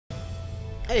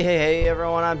Hey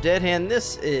everyone, I'm Deadhand.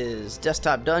 This is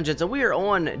Desktop Dungeons, and we are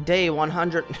on day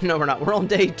 100. No, we're not. We're on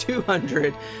day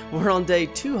 200. We're on day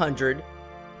 200,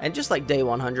 and just like day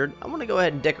 100, I'm going to go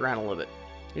ahead and dick around a little bit.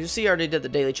 As you see, I already did the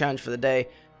daily challenge for the day,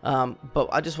 but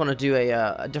I just want to do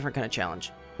a different kind of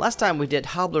challenge. Last time we did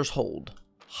Hobbler's Hold.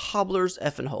 Hobbler's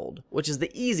effing Hold, which is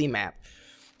the easy map.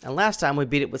 And last time we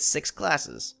beat it with 6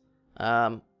 classes.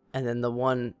 And then the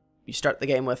one you start the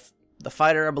game with, the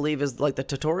fighter, I believe, is like the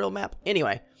tutorial map.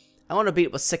 Anyway, I want to beat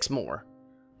it with 6 more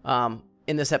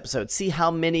in this episode. See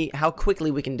how quickly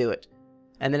we can do it.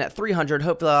 And then at 300,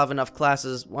 hopefully I'll have enough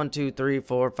classes. 1, 2, 3,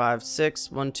 4, 5,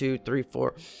 6. 1, 2, 3,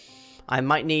 4. I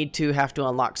might need to have to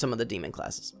unlock some of the demon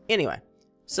classes. Anyway,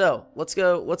 so let's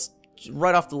go. Let's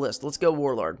right off the list. Let's go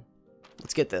Warlord.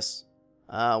 Let's get this.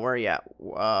 Where are you at?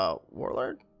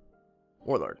 Warlord?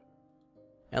 Warlord.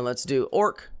 And let's do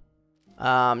Orc.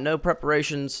 No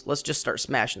preparations. Let's just start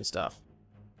smashing stuff.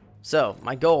 So,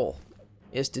 my goal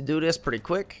is to do this pretty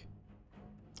quick.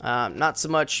 Not so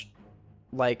much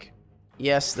like,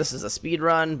 yes, this is a speed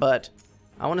run, but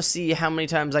I want to see how many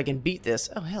times I can beat this.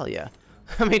 Oh, hell yeah.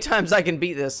 How many times I can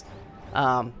beat this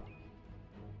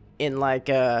in like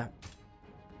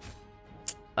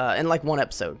one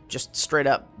episode. Just straight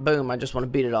up, boom, I just want to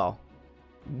beat it all.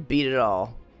 Beat it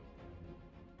all.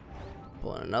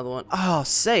 Pulling another one. Oh,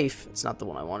 safe. It's not the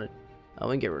one I wanted. Oh,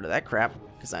 we can get rid of that crap,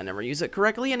 because I never use it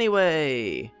correctly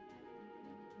anyway.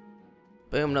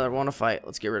 Boom, another one to fight.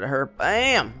 Let's get rid of her.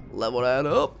 Bam! Level that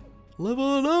up.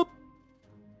 Level it up.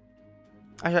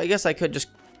 I guess I could just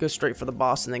go straight for the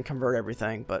boss and then convert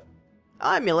everything, but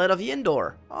Amulet of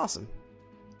Yendor. Awesome.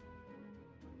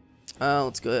 Oh,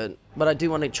 let's go ahead. But I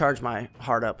do want to charge my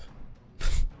heart up.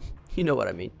 You know what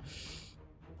I mean.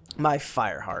 My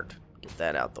fire heart. Get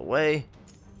that out the way.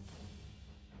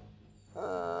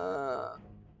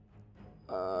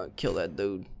 Kill that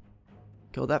dude.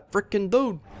 Kill that frickin'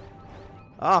 dude.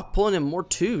 Ah, pulling in more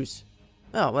 2s.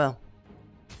 Oh, well.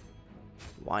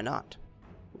 Why not?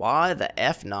 Why the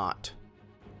F not?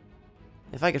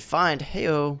 If I could find,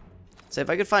 hey-oh. So if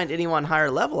I could find anyone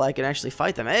higher level, I can actually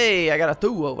fight them. Hey, I got a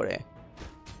 2 over there.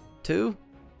 2?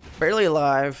 Barely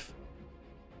alive.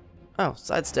 Oh,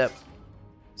 sidestep.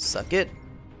 Suck it.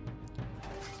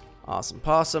 Awesome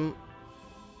possum.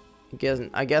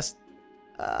 I guess,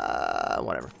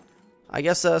 whatever. I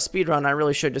guess speedrun, I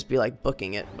really should just be like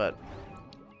booking it, but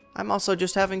I'm also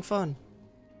just having fun.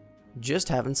 Just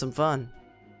having some fun.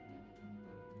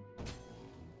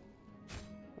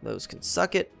 Those can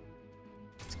suck it.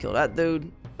 Let's kill that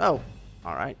dude. Oh,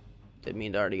 alright. Didn't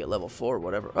mean to already get level 4 or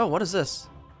whatever. Oh, what is this?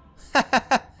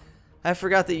 I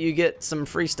forgot that you get some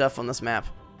free stuff on this map.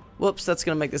 Whoops, that's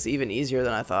going to make this even easier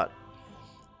than I thought.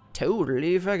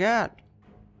 Totally forgot.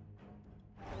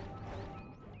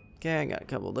 Okay, I got a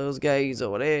couple of those guys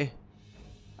over there.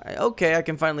 Alright, okay, I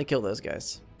can finally kill those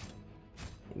guys.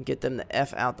 And get them the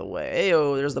F out the way.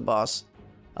 Ayo, there's the boss.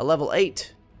 A level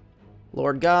 8.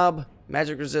 Lord Gob.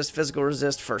 Magic resist, physical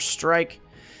resist, first strike.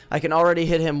 I can already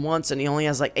hit him once and he only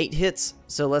has like 8 hits.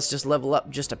 So let's just level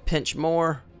up just a pinch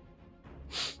more.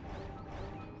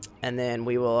 And then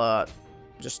we will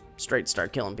just straight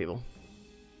start killing people.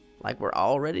 Like we're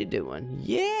already doing.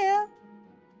 Yeah!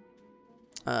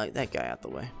 That guy out the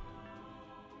way.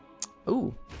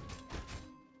 Ooh.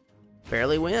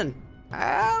 Barely win.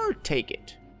 I'll take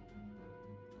it.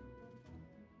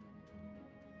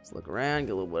 Let's look around,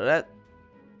 get a little bit of that.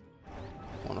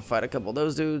 Want to fight a couple of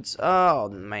those dudes. Oh,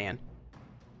 man.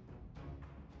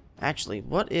 Actually,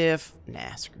 what if...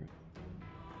 Nah, screw it.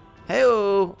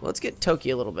 Hey-oh! Let's get Toki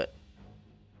a little bit.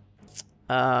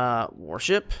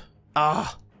 Warship.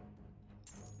 Ah!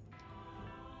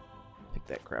 Pick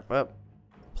that crap up.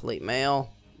 Plate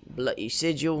mail. Bloody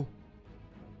sigil.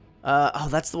 Oh,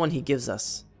 that's the one he gives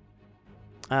us.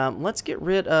 Let's get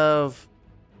rid of...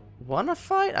 Wanna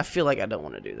fight? I feel like I don't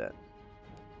want to do that.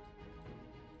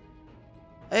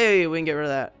 Hey, we can get rid of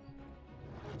that.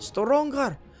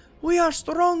 Stronger! We are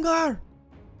stronger!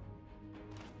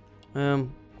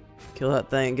 Kill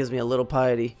that thing. Gives me a little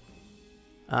piety.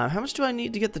 How much do I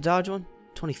need to get the dodge one?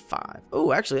 25.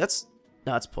 Oh, actually, that's...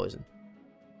 No, it's poison.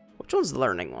 Which one's the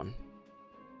learning one?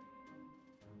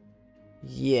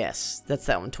 Yes, that's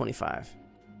that one, 25.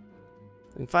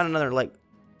 We can find another, like,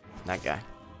 that guy.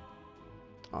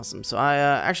 Awesome. So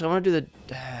actually, I want to do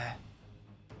the...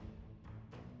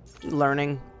 do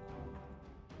learning.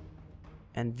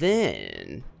 And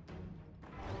then...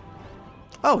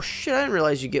 Oh, shit, I didn't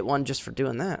realize you get one just for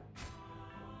doing that.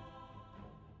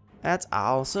 That's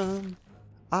awesome.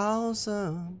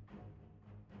 Awesome.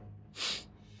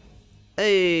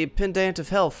 Hey, pendant of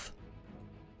health.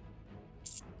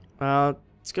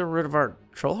 Let's get rid of our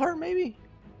troll heart, maybe?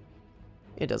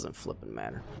 It doesn't flippin'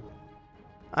 matter.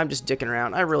 I'm just dicking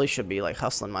around. I really should be like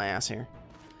hustling my ass here.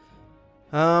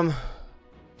 Barely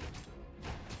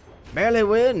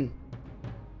win.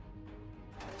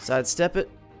 Sidestep it.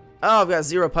 Oh, I've got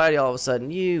 0 piety all of a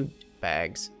sudden. You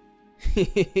bags.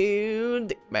 You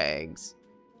dick bags.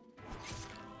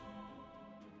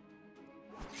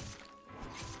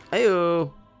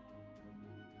 Ayo.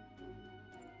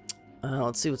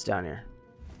 Let's see what's down here.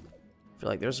 I feel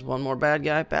like there's one more bad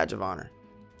guy. Badge of honor.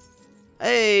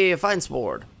 Hey, a fine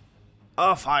sword.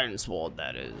 A fine sword,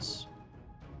 that is.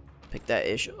 Pick that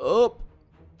ish up.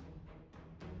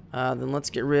 Then let's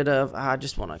get rid of... I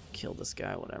just want to kill this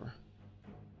guy, whatever.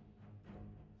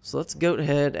 So let's go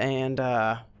ahead and...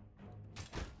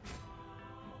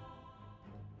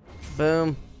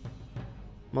 boom.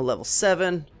 I'm a level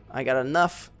 7. I got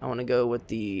enough. I want to go with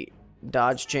the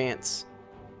dodge chance.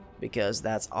 Because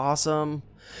that's awesome.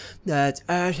 That's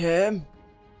awesome.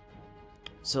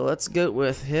 So let's go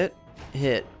with hit.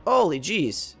 Hit. Holy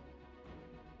jeez.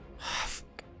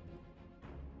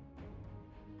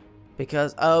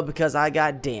 Because I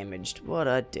got damaged. What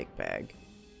a dickbag.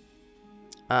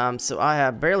 So I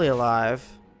have barely alive.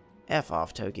 F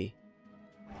off, Toki.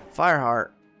 Fireheart.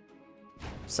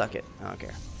 Suck it. I don't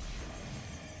care.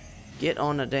 Get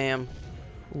on the damn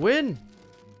win.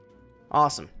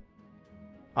 Awesome.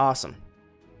 Awesome.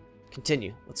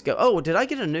 Continue. Let's go. Oh, did I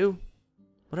get a new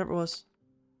whatever it was?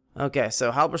 Okay,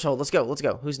 so Hobbler's Hold. Let's go. Let's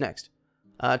go. Who's next?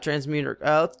 Transmuter.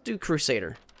 Let's do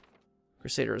Crusader.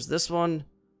 Crusader is this one.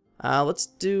 Let's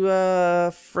do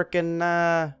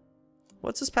frickin'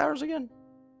 what's his powers again?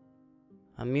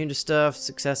 Immune to stuff,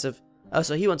 successive. Oh,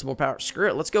 so he wants more power. Screw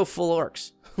it. Let's go full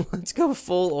orcs. Let's go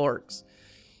full orcs.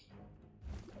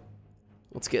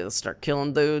 Let's start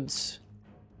killing dudes.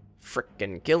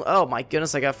 Frickin' kill. Oh my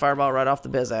goodness, I got fireball right off the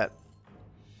bizat.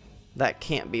 That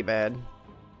can't be bad.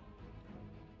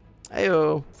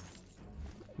 Ayo.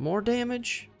 More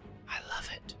damage. I love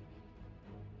it.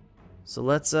 So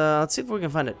let's see if we can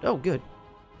find it. Oh, good.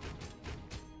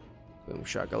 Boom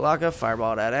shakalaka,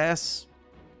 fireball that ass.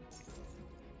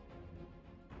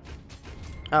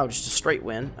 Oh, just a straight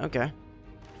win. Okay.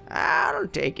 I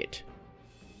don't take it.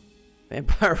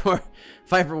 Vampire ward,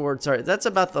 Viper ward. Sorry, that's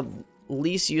about the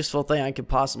least useful thing I could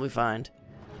possibly find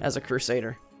as a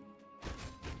Crusader.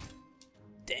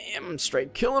 Damn,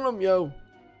 straight killing them, yo.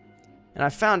 And I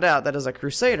found out that as a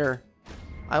Crusader,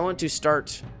 I want to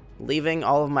start leaving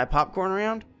all of my popcorn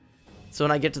around. So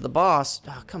when I get to the boss,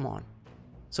 oh come on.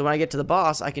 So when I get to the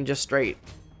boss, I can just straight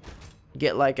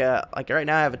get like right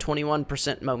now I have a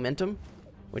 21% momentum,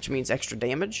 which means extra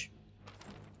damage.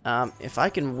 If I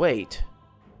can wait,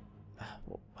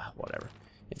 whatever.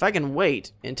 If I can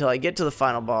wait until I get to the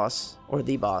final boss, or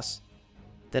the boss,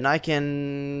 then I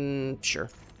can, sure.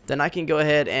 Then I can go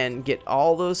ahead and get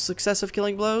all those successive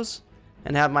killing blows,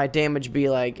 and have my damage be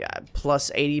like plus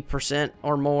 80%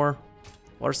 or more,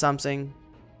 or something.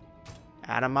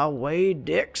 Out of my way,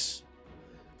 dicks.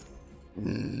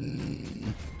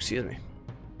 Excuse me.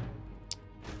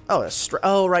 Oh,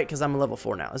 oh, right, because I'm a level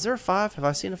 4 now. Is there a 5? Have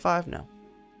I seen a 5? No.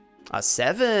 A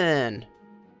 7.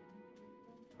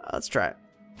 Let's try it.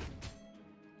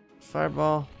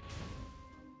 Fireball.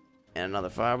 And another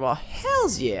fireball.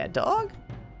 Hells yeah, dog.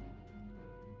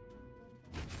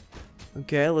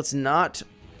 Okay, let's not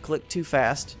click too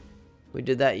fast. We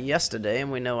did that yesterday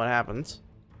and we know what happens.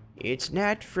 It's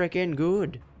not freaking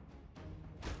good.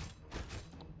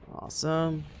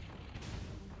 Awesome.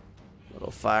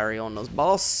 Little fiery on those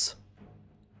boss.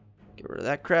 Get rid of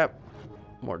that crap.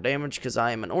 More damage because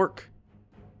I am an orc.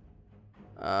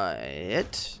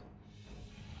 Hit.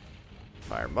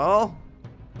 Fireball.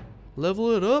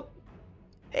 Level it up.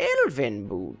 Elven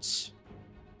boots.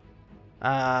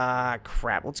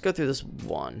 Crap. Let's go through this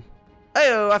one.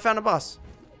 Hey-oh, I found a boss.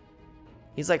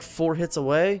 He's like 4 hits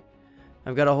away.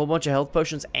 I've got a whole bunch of health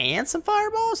potions and some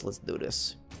fireballs. Let's do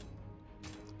this.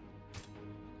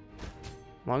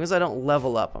 As long as I don't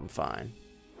level up, I'm fine.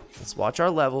 Let's watch our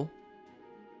level.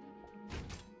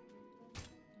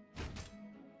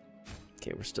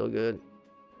 Okay, we're still good.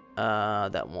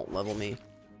 That won't level me.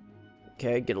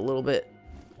 Okay, get a little bit.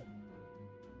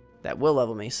 That will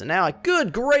level me. So now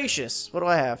good gracious, what do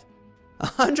I have?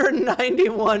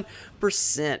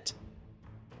 191%.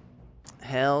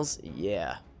 Hells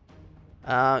yeah.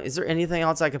 Is there anything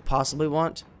else I could possibly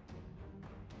want?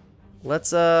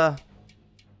 Let's, I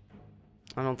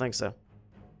don't think so.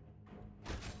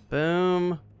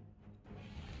 Boom.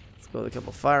 Let's go with a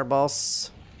couple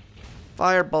fireballs.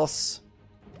 Fireballs.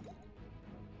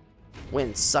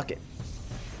 Win, suck it.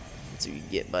 That's what you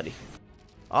get, buddy.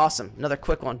 Awesome. Another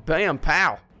quick one. Bam,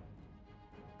 pow.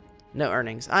 No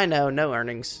earnings. I know, no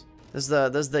earnings. This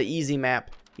is the easy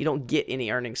map. You don't get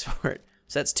any earnings for it.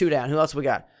 So that's 2 down. Who else we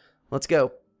got? Let's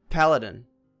go. Paladin.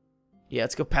 Yeah,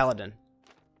 let's go Paladin.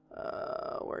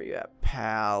 Where are you at?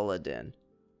 Paladin.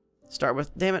 Start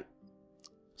with, damn it.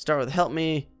 Start with help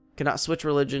me. Cannot switch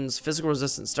religions. Physical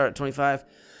resistance start at 25.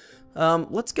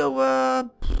 Let's go,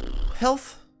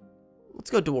 health. Let's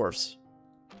go dwarves.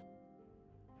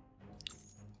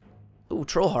 Ooh,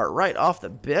 troll heart right off the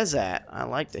bizat. I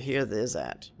like to hear this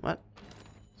at. What?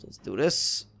 So let's do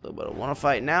this. A little bit of wanna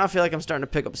fight. Now I feel like I'm starting to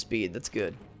pick up speed. That's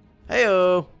good.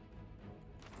 Heyo.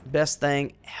 Best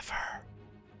thing ever.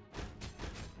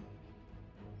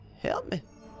 Help me.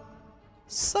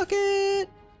 Suck it.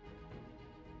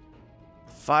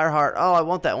 Fireheart. Oh, I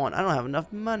want that one. I don't have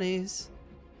enough monies.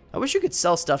 I wish you could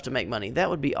sell stuff to make money. That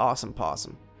would be awesome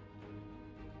possum.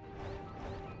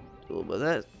 A little bit of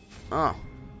that. Oh.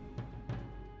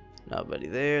 Nobody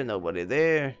there. Nobody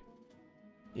there.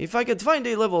 If I could find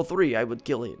a level 3, I would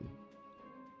kill him.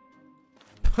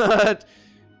 But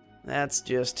that's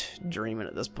just dreaming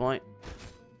at this point.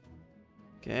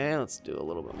 Okay, let's do a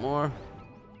little bit more.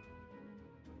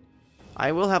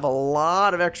 I will have a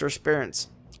lot of extra experience.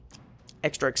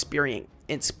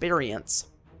 Experience.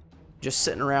 Just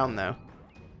sitting around though.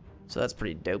 So that's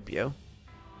pretty dope, yo.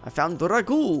 I found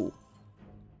Dragul.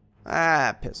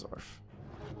 Ah, piss off.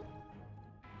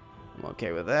 I'm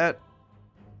okay with that.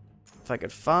 If I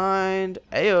could find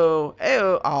Ayo.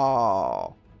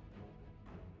 Oh.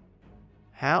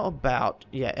 How about,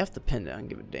 yeah, F the pendant. I don't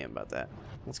give a damn about that.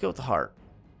 Let's go with the heart.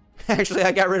 Actually,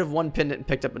 I got rid of one pendant and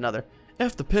picked up another.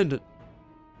 F the pendant.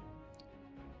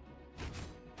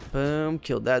 Boom,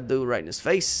 killed that dude right in his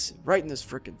face. Right in his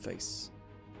freaking face.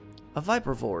 A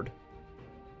Viper Vord.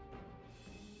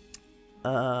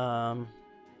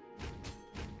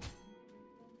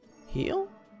 Heal?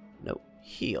 Nope,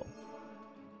 heal.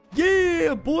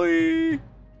 Yeah, boy!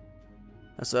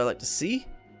 That's what I like to see.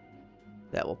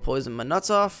 That will poison my nuts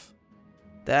off.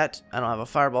 That, I don't have a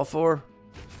fireball for.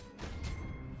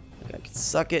 I can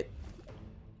suck it.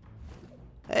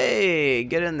 Hey,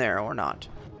 get in there, or not.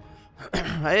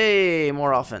 Hey,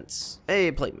 more offense.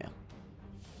 Hey, plate mail.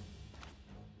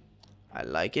 I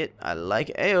like it. I like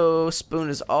it. Ayo, spoon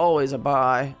is always a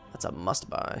buy. That's a must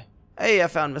buy. Hey, I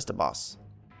found Mr. Boss.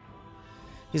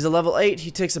 He's a level 8.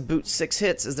 He takes a boot 6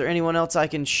 hits. Is there anyone else I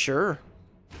can sure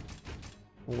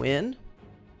win?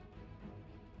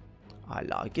 I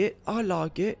like it. I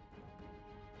like it.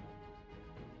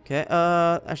 Okay,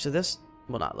 actually this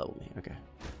will not level me. Okay.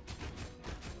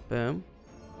 Boom.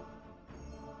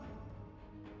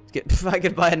 If I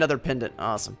could buy another pendant,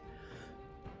 awesome.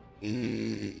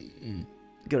 Good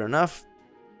enough.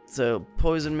 So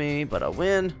poison me, but I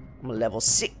win. I'm a level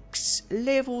 6.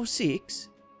 Level 6.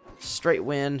 Straight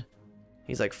win.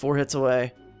 He's like 4 hits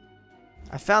away.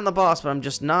 I found the boss, but I'm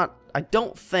just not. I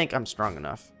don't think I'm strong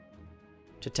enough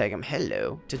to take him.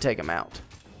 To take him out.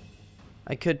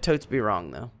 I could totes be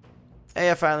wrong though. Hey,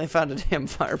 I finally found a damn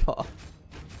fireball.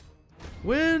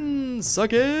 Win,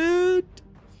 suck it.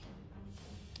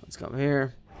 Let's come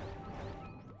here.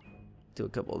 Do a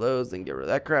couple of those, then get rid of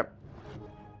that crap.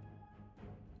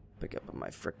 Pick up my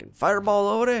freaking fireball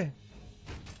over there.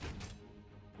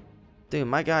 Dude,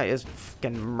 my guy is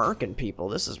fucking murking people.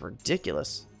 This is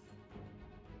ridiculous.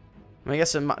 I mean, I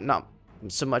guess not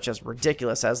so much as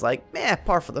ridiculous as like, meh,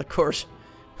 par for the course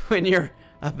when you're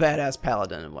a badass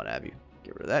paladin and what have you.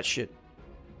 Get rid of that shit.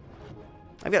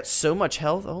 I've got so much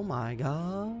health. Oh my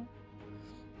god.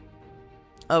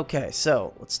 Okay,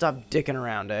 so let's stop dicking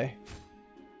around, eh?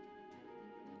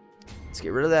 Let's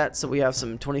get rid of that so we have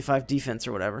some 25 defense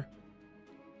or whatever.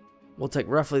 We'll take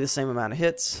roughly the same amount of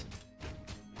hits.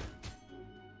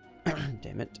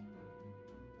 Damn it.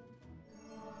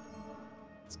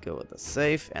 Let's go with a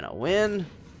safe and a win.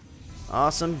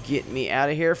 Awesome. Get me out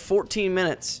of here. 14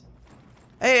 minutes.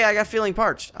 Hey, I got feeling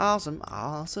parched. Awesome.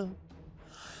 Awesome.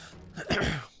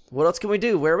 What else can we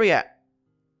do? Where are we at?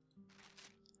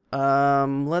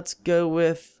 Let's go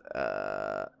with,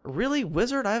 really?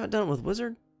 Wizard? I haven't done it with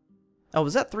Wizard. Oh,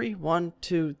 was that 3? 1,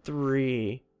 2,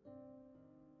 3.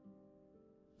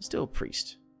 Let's do a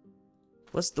priest.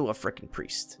 Let's do a frickin'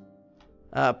 priest.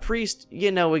 Priest,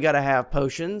 you know we gotta have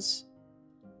potions.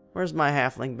 Where's my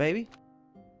halfling, baby?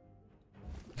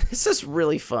 This is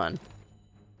really fun.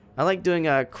 I like doing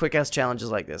quick-ass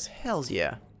challenges like this. Hells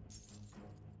yeah.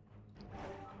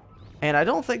 And I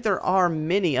don't think there are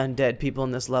many undead people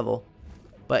in this level.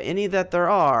 But any that there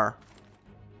are,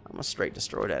 I'm gonna straight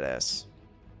destroy that ass.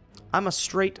 I'm a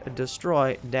straight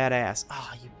destroy that ass.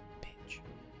 Ah, oh, you bitch.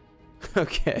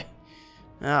 Okay.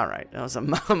 Alright, that was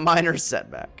a minor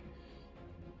setback.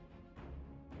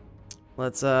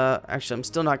 Let's, actually, I'm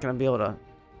still not gonna be able to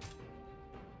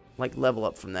like level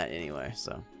up from that anyway,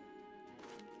 so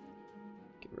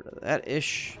get rid of that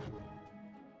ish.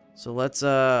 So let's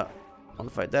I want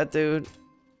to fight that dude.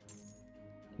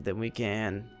 Then we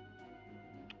can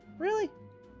really.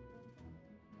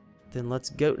 Then let's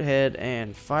goat head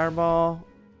and fireball.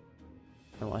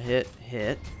 And we'll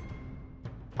hit.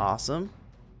 Awesome.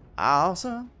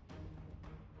 Awesome.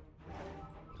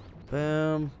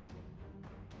 Boom.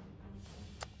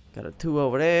 Got a 2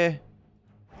 over there.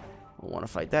 I want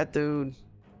to fight that dude.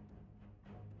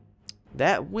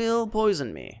 That will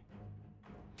poison me.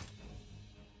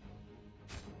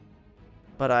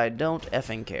 But I don't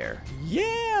effing care.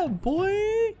 Yeah,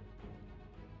 boy!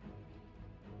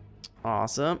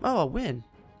 Awesome. Oh, a win.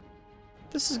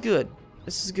 This is good.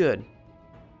 This is good.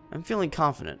 I'm feeling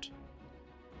confident.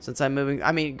 Since I'm moving...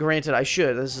 I mean, granted, I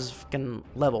should. This is fucking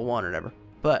level 1 or whatever.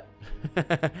 But,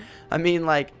 I mean,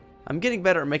 like, I'm getting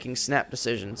better at making snap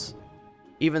decisions.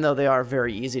 Even though they are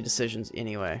very easy decisions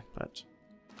anyway. But,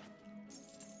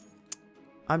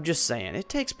 I'm just saying. It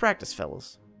takes practice,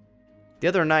 fellas. The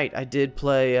other night, I did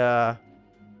play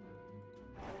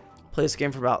this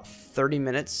game for about 30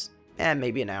 minutes.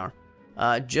 Maybe an hour.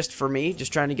 Just for me.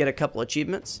 Just trying to get a couple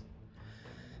achievements.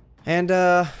 And,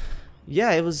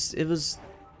 yeah, it was...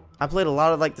 I played a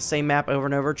lot of, like, the same map over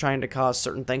and over, trying to cause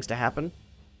certain things to happen.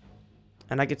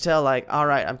 And I could tell, like,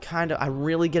 alright, I'm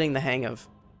really getting the hang of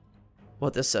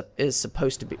what this is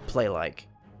supposed to play like.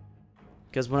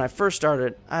 Because when I first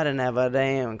started, I didn't have a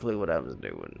damn clue what I was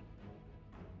doing.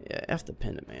 Yeah, F the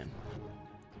pendant, man.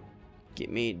 Get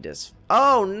me this.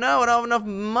 Oh, no, I don't have enough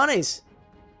monies.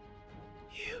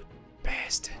 You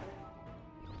bastard.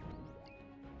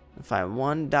 Find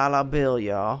 $1 bill,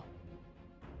 y'all.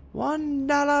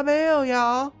 $1 bill,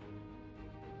 y'all.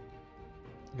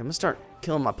 I'm gonna start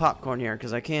killing my popcorn here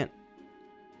because I can't.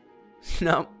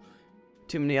 No,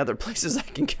 too many other places I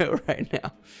can go right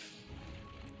now.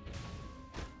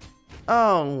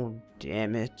 Oh,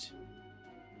 damn it.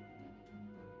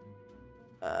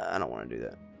 I don't want to do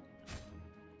that.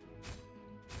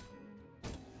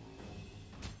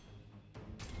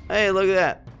 Hey, look at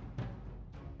that.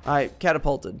 I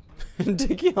catapulted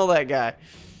to kill that guy.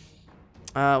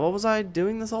 What was I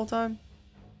doing this whole time?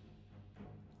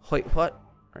 Wait, what?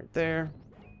 Right there.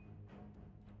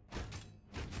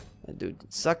 That dude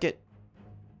can suck it.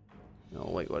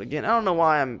 Oh, wait, what again? I don't know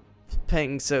why I'm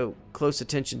paying so close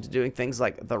attention to doing things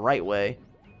like the right way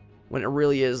when it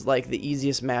really is like the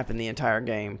easiest map in the entire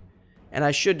game. And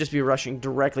I should just be rushing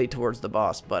directly towards the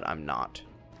boss, but I'm not.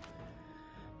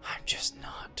 I'm just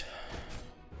not.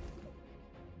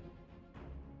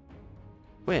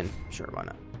 Win. Sure, why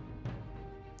not?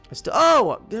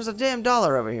 Oh, there's a damn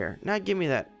dollar over here. Now give me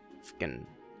that fucking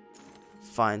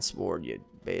fine sword, you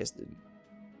bastard.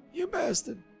 You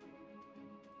bastard.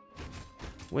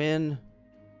 Win.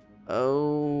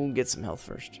 Oh, get some health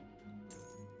first.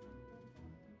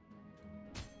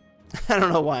 I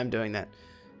don't know why I'm doing that.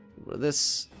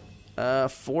 This,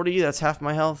 40, that's half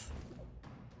my health.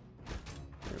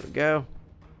 There we go.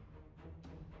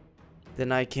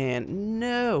 Then I can,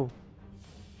 no.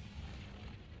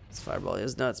 This fireball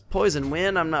is nuts. Poison,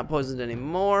 win. I'm not poisoned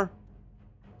anymore.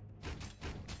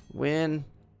 Win,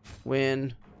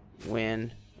 win,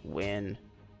 win, win,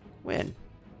 win.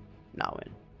 Not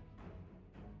win.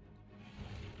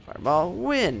 Fireball,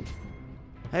 win.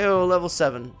 Hey-oh, level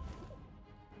 7.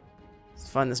 Let's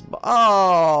find this.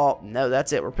 Oh, no,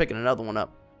 that's it. We're picking another one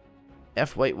up.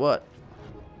 Wait, what?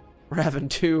 We're having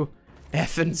 2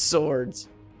 effing swords.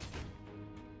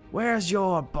 Where's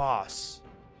your boss?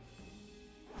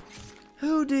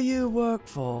 Who do you work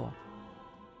for?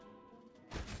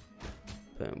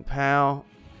 Boom, pow.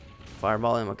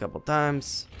 Fireball him a couple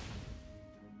times.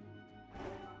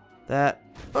 That.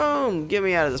 Boom! Get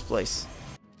me out of this place.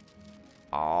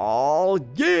 Oh,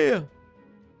 yeah!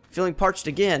 Feeling parched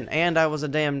again, and I was a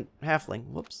damn halfling.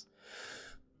 Whoops.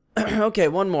 Okay,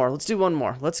 one more. Let's do one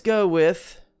more. Let's go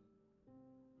with...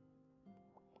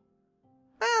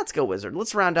 let's go wizard.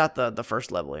 Let's round out the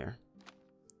first level here.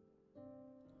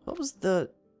 What was the...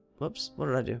 Whoops, what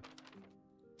did I do?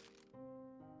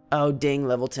 Oh, dang,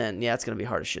 level 10. Yeah, it's going to be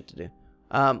hard as shit to do.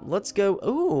 Let's go...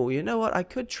 Ooh, you know what? I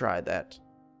could try that.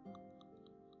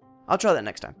 I'll try that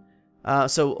next time.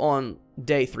 So on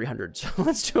day 300. So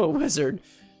let's do a wizard.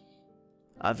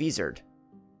 A wizard.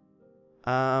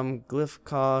 Glyph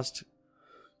cost.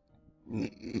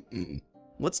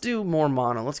 Let's do more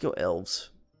mono. Let's go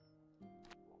elves.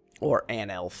 Or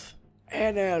an elf.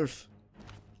 An elf.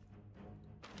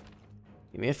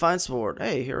 Give me a fine sword.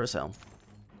 Hey, hero's helm.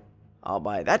 I'll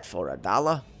buy that for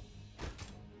 $1.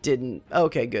 Didn't.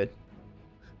 Okay, good.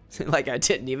 Like I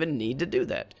didn't even need to do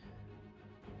that.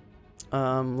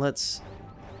 Let's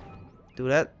do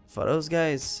that for those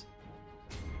guys.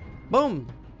 Boom!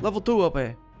 Level 2 up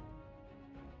here.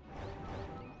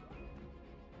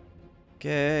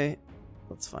 Okay.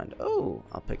 Let's find... Oh,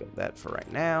 I'll pick up that for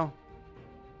right now.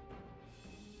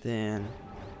 Then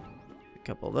a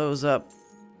couple of those up.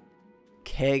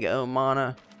 Keg o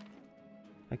mana.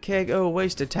 A keg o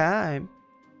waste of time.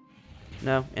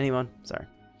 No, anyone? Sorry.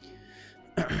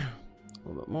 A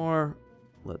little bit more.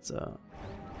 Let's want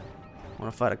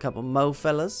to fight a couple mo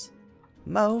fellas.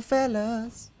 Mo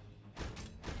fellas.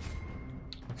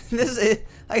 This is,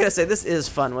 I gotta say, this is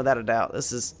fun without a doubt.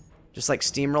 This is just like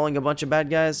steamrolling a bunch of bad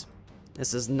guys.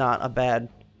 This is not a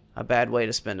bad way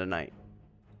to spend a night.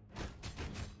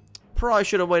 Probably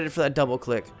should have waited for that double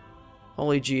click.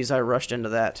 Holy jeez, I rushed into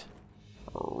that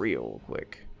real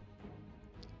quick.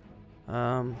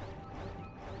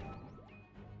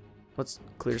 Let's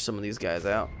clear some of these guys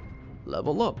out.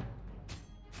 Level up.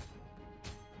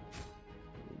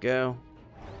 There we go.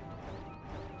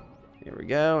 Here we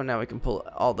go, and now we can pull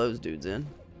all those dudes in.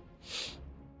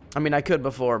 I mean, I could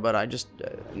before, but I just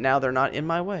now they're not in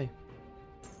my way.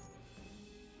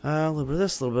 A little bit of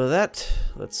this, a little bit of that.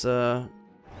 Let's oh,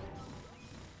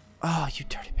 you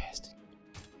dirty bastard.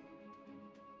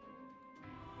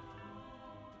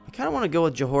 I kind of want to go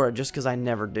with Johora just because I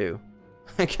never do.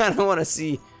 I kind of want to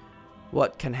see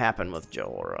what can happen with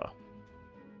Johora.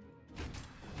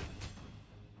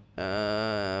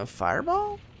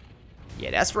 Fireball? Yeah,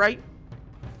 that's right.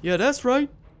 Yeah, that's right.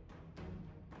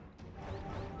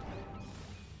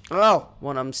 Oh,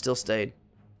 one of them still stayed.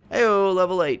 Heyo,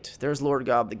 level 8. There's Lord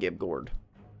Gob the Gibgord.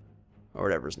 Or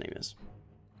whatever his name is.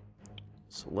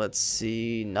 So let's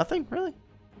see. Nothing, really?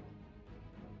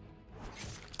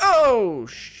 Oh,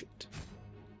 shit.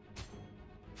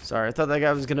 Sorry, I thought that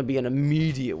guy was going to be an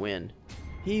immediate win.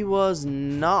 He was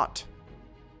not.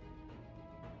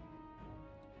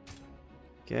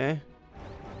 Okay.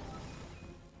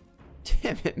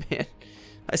 Damn it, man.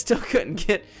 I still couldn't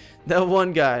get that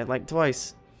one guy, like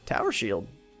twice. Tower shield.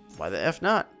 Why the F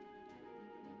not?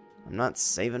 I'm not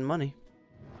saving money.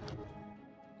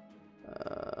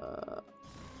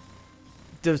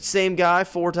 The same guy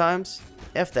 4 times?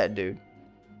 F that dude.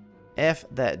 F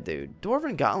that dude.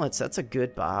 Dwarven gauntlets, that's a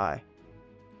good buy.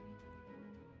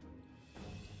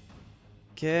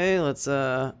 Okay, let's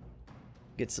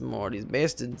get some more of these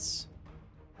bastards.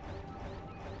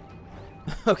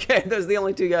 Okay, those are the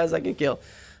only 2 guys I can kill.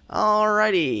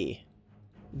 Alrighty.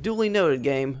 Duly noted,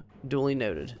 game. Duly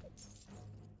noted.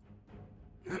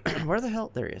 Where the hell?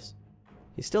 There he is.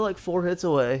 He's still like 4 hits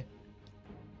away.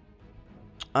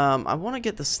 I want to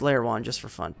get the Slayer wand just for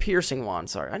fun. Piercing wand,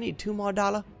 sorry. I need $2 more.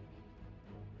 $2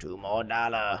 more.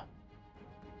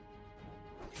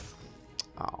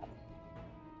 Oh.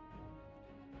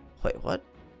 Wait, what?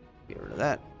 Get rid of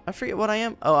that. I forget what I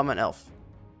am. Oh, I'm an elf.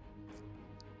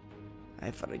 I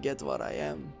forget what I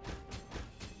am.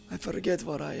 I forget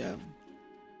what I am.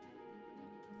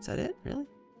 Is that it? Really?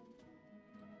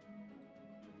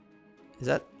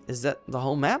 Is that the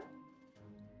whole map?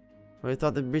 I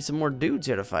thought there'd be some more dudes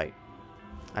here to fight.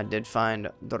 I did find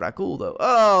Dracul though.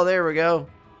 Oh, there we go.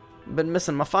 Been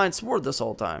missing my fine sword this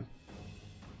whole time.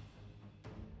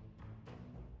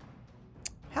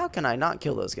 How can I not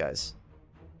kill those guys?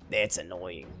 That's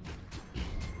annoying.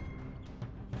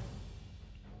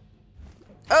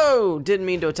 Oh, didn't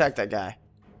mean to attack that guy.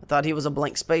 I thought he was a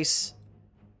blank space.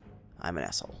 I'm an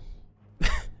asshole.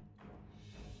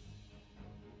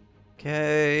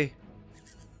 Okay.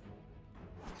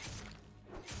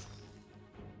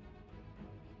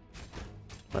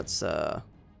 Let's,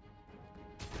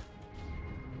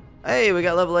 Hey, we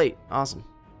got level 8. Awesome.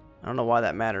 I don't know why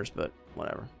that matters, but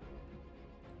whatever.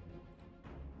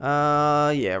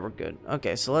 Yeah, we're good.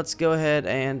 Okay, so let's go ahead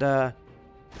and,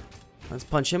 let's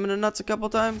punch him in the nuts a couple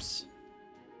times.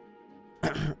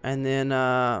 And then,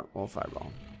 we'll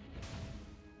fireball.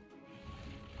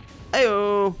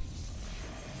 Ayo!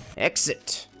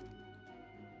 Exit.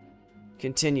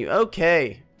 Continue.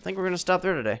 Okay. I think we're going to stop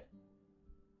there today.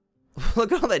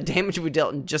 Look at all that damage we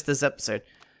dealt in just this episode.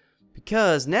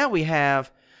 Because now we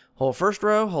have whole first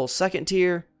row, whole second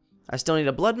tier. I still need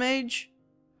a blood mage.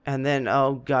 And then,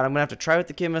 oh god, I'm going to have to try with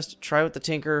the chemist, try with the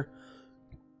tinker.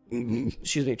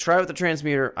 Excuse me, try with the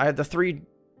transmuter. I have the 3...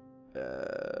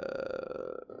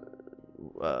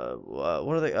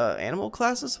 what are they? Animal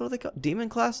classes? What are they called? Demon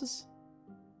classes?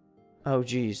 Oh,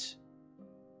 jeez.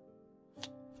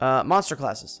 Monster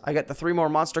classes. I got the 3 more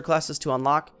monster classes to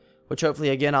unlock, which hopefully,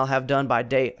 again, I'll have done by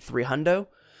day 300.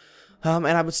 And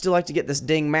I would still like to get this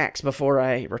ding max before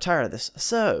I retire this.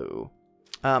 So,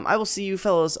 I will see you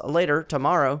fellas later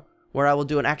tomorrow, where I will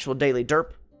do an actual daily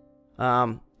derp.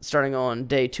 starting on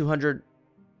day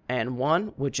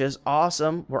 201, which is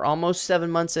awesome. We're almost 7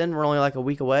 months in. We're only like a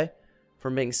week away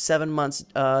from being 7 months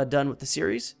done with the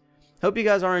series. Hope you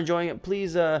guys are enjoying it.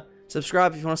 Please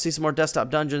subscribe if you want to see some more Desktop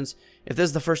Dungeons. If this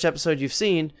is the first episode you've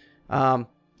seen,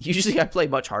 usually I play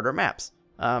much harder maps.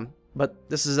 But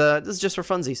this is just for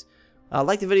funsies.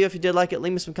 Like the video if you did like it.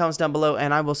 Leave me some comments down below,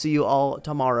 and I will see you all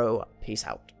tomorrow. Peace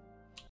out.